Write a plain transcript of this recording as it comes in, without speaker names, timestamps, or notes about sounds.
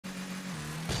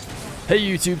Hey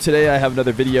YouTube, today I have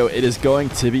another video. It is going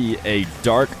to be a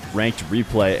Dark ranked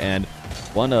replay and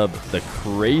one of the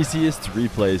craziest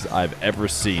replays I've ever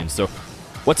seen. So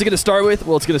what's it going to start with?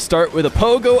 Well, it's going to start with a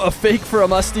pogo, a fake for a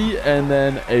musty, and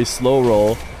then a slow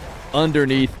roll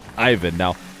underneath Ivan.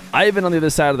 Now, Ivan on the other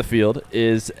side of the field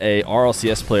is a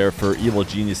RLCS player for Evil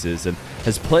Geniuses and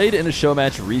has played in a show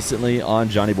match recently on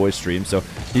Johnny Boy's stream, so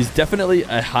he's definitely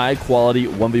a high quality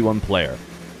 1v1 player.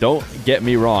 Don't get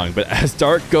me wrong, but as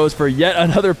Dark goes for yet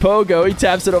another pogo, he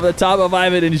taps it over the top of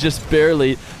Ivan and he's just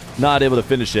barely not able to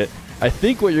finish it. I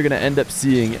think what you're going to end up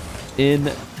seeing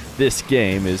in this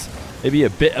game is maybe a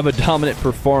bit of a dominant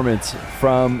performance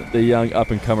from the young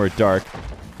up-and-comer Dark,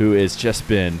 who has just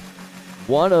been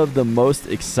one of the most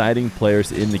exciting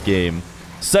players in the game,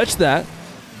 such that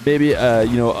maybe a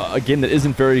game that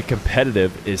isn't very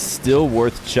competitive is still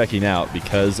worth checking out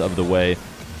because of the way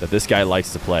that this guy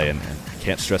likes to play. And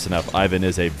can't stress enough, Ivan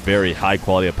is a very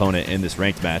high-quality opponent in this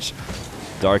ranked match.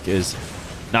 Dark is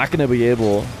not going to be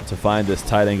able to find this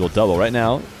tight angle double. Right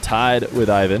now, tied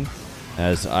with Ivan,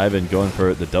 as Ivan going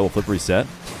for the double flip reset.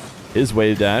 His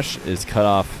wave dash is cut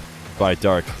off by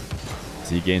Dark as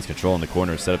he gains control in the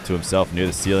corner, set up to himself near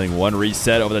the ceiling. One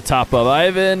reset over the top of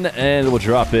Ivan, and will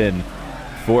drop in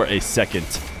for a second.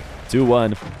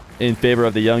 2-1 in favor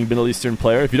of the young Middle Eastern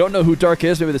player. If you don't know who Dark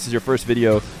is, maybe this is your first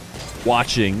video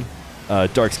watching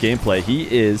Dark's gameplay.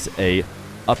 He is a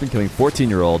up-and-coming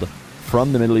 14-year-old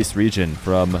from the Middle East region,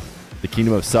 from the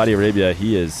Kingdom of Saudi Arabia.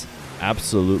 He is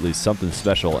absolutely something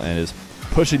special and is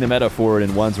pushing the meta forward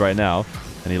in ones right now.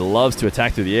 And he loves to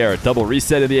attack through the air. Double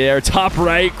reset in the air, top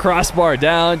right, crossbar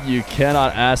down. You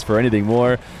cannot ask for anything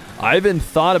more. Ivan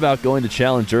thought about going to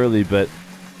challenge early, but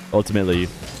ultimately,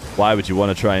 why would you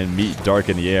want to try and meet Dark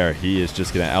in the air? He is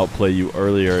just going to outplay you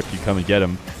earlier if you come and get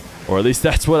him. Or at least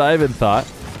that's what Ivan thought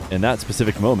in that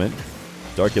specific moment.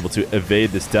 Dark able to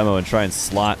evade this demo and try and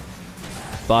slot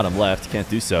bottom left. Can't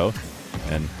do so.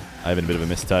 And Ivan, a bit of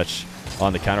a mistouch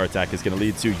on the counterattack is going to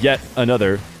lead to yet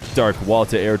another Dark wall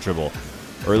to air dribble.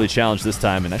 Early challenge this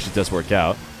time, and actually does work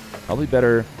out. Probably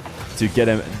better to get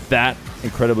him that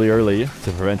incredibly early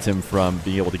to prevent him from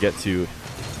being able to get to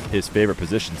his favorite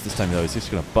positions. This time, though, he's just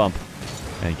going to bump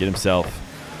and get himself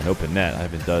an open net.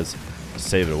 Ivan does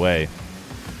save it away.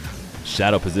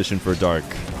 Shadow position for Dark,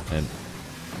 and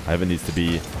Ivan needs to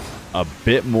be a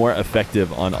bit more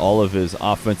effective on all of his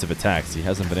offensive attacks. He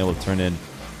hasn't been able to turn in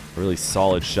a really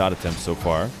solid shot attempt so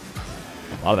far.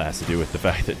 A lot of that has to do with the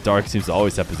fact that Dark seems to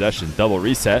always have possession. Double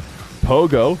reset.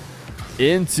 Pogo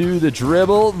into the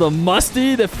dribble. The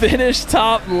musty, the finish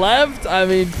top left. I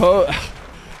mean,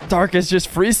 Dark is just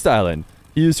freestyling.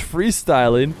 He is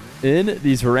freestyling in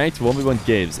these ranked 1v1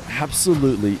 games.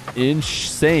 Absolutely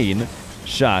insane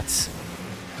shots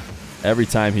every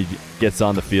time he gets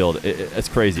on the field. It's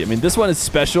crazy. I mean, this one is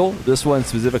special. This one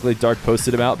specifically, Dark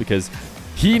posted about because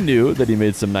he knew that he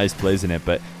made some nice plays in it,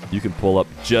 but you can pull up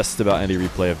just about any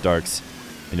replay of Dark's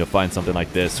and you'll find something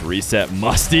like this. Reset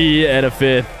musty and a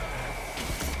fifth.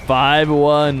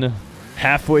 5-1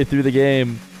 halfway through the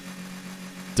game.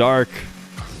 Dark,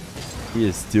 he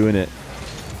is doing it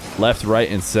left, right,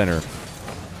 and center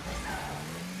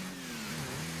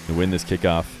to win this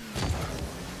kickoff.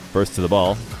 First to the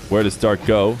ball. Where does Dark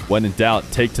go? When in doubt,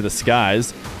 take to the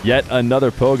skies. Yet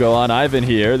another pogo on Ivan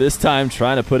here. This time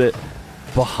trying to put it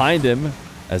behind him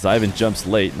as Ivan jumps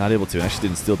late. Not able to. And actually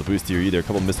didn't steal the boost here either. A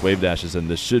couple missed wave dashes, and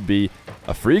this should be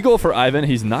a free goal for Ivan.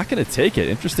 He's not going to take it.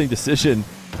 Interesting decision.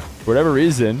 For whatever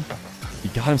reason, he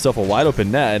got himself a wide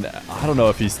open net. And I don't know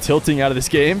if he's tilting out of this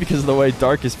game because of the way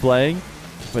Dark is playing,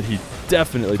 but he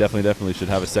definitely should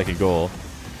have a second goal.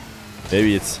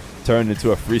 Maybe it's turned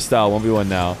into a freestyle 1v1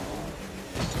 now.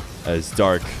 As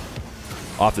Dark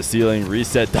off the ceiling,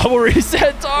 reset, double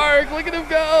reset, Dark, look at him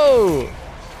go.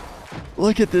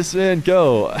 Look at this man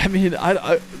go. I mean,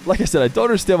 I like I said, I don't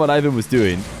understand what Ivan was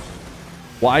doing,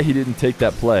 why he didn't take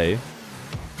that play.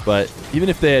 But even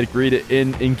if they had agreed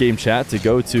in-game chat to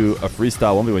go to a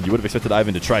freestyle 1v1, you would have expected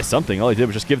Ivan to try something. All he did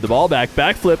was just give the ball back,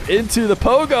 backflip into the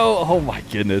pogo. Oh my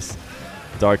goodness.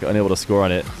 Dark unable to score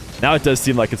on it. Now it does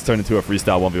seem like it's turned into a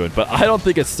freestyle 1v1, but I don't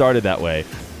think it started that way.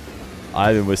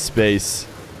 Ivan with space.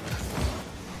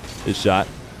 His shot,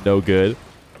 no good.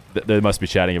 They must be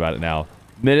chatting about it now.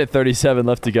 Minute 37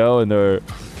 left to go, and they're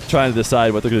trying to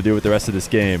decide what they're going to do with the rest of this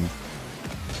game.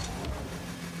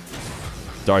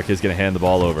 Dark is going to hand the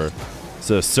ball over.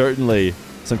 So certainly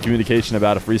some communication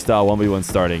about a freestyle 1v1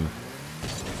 starting.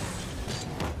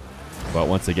 But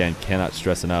once again, cannot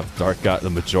stress enough. Dark got the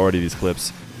majority of these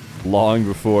clips long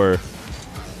before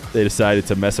they decided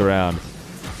to mess around.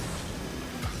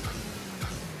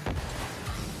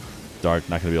 Dark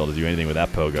not going to be able to do anything with that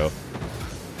pogo.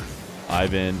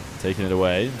 Ivan taking it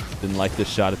away. Didn't like this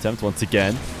shot attempt once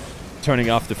again. Turning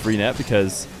off the free net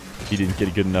because he didn't get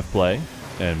a good enough play.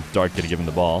 And Dark going to give him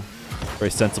the ball.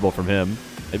 Very sensible from him.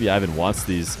 Maybe Ivan wants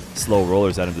these slow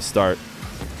rollers at him to start.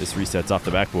 This resets off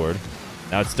the backboard.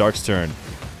 Now it's Dark's turn.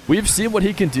 We've seen what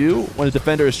he can do when a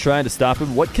defender is trying to stop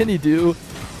him. What can he do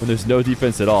when there's no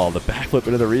defense at all? The backflip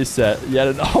into the reset. Yet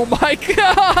an, oh my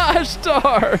gosh,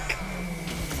 Dark!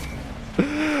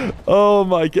 Oh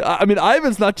my god. I mean,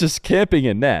 Ivan's not just camping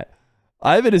in net.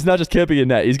 Ivan is not just camping in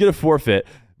net. He's going to forfeit.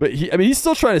 But he's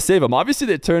still trying to save him. Obviously,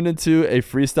 they turned into a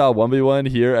freestyle 1v1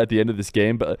 here at the end of this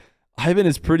game. But Ivan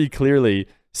is pretty clearly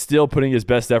still putting his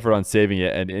best effort on saving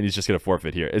it. And he's just going to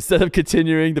forfeit here. Instead of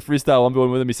continuing the freestyle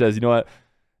 1v1 with him, he says, you know what?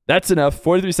 That's enough.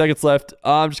 43 seconds left.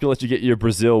 I'm just going to let you get your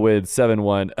Brazil win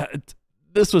 7-1.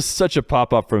 This was such a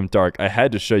pop-up from Dark. I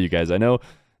had to show you guys. I know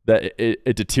that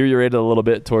it deteriorated a little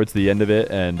bit towards the end of it.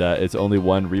 And it's only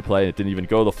one replay. It didn't even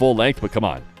go the full length. But come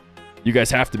on. You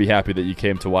guys have to be happy that you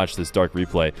came to watch this Dark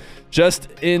replay. Just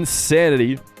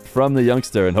insanity from the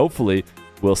youngster, and hopefully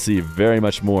we'll see very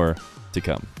much more to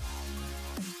come.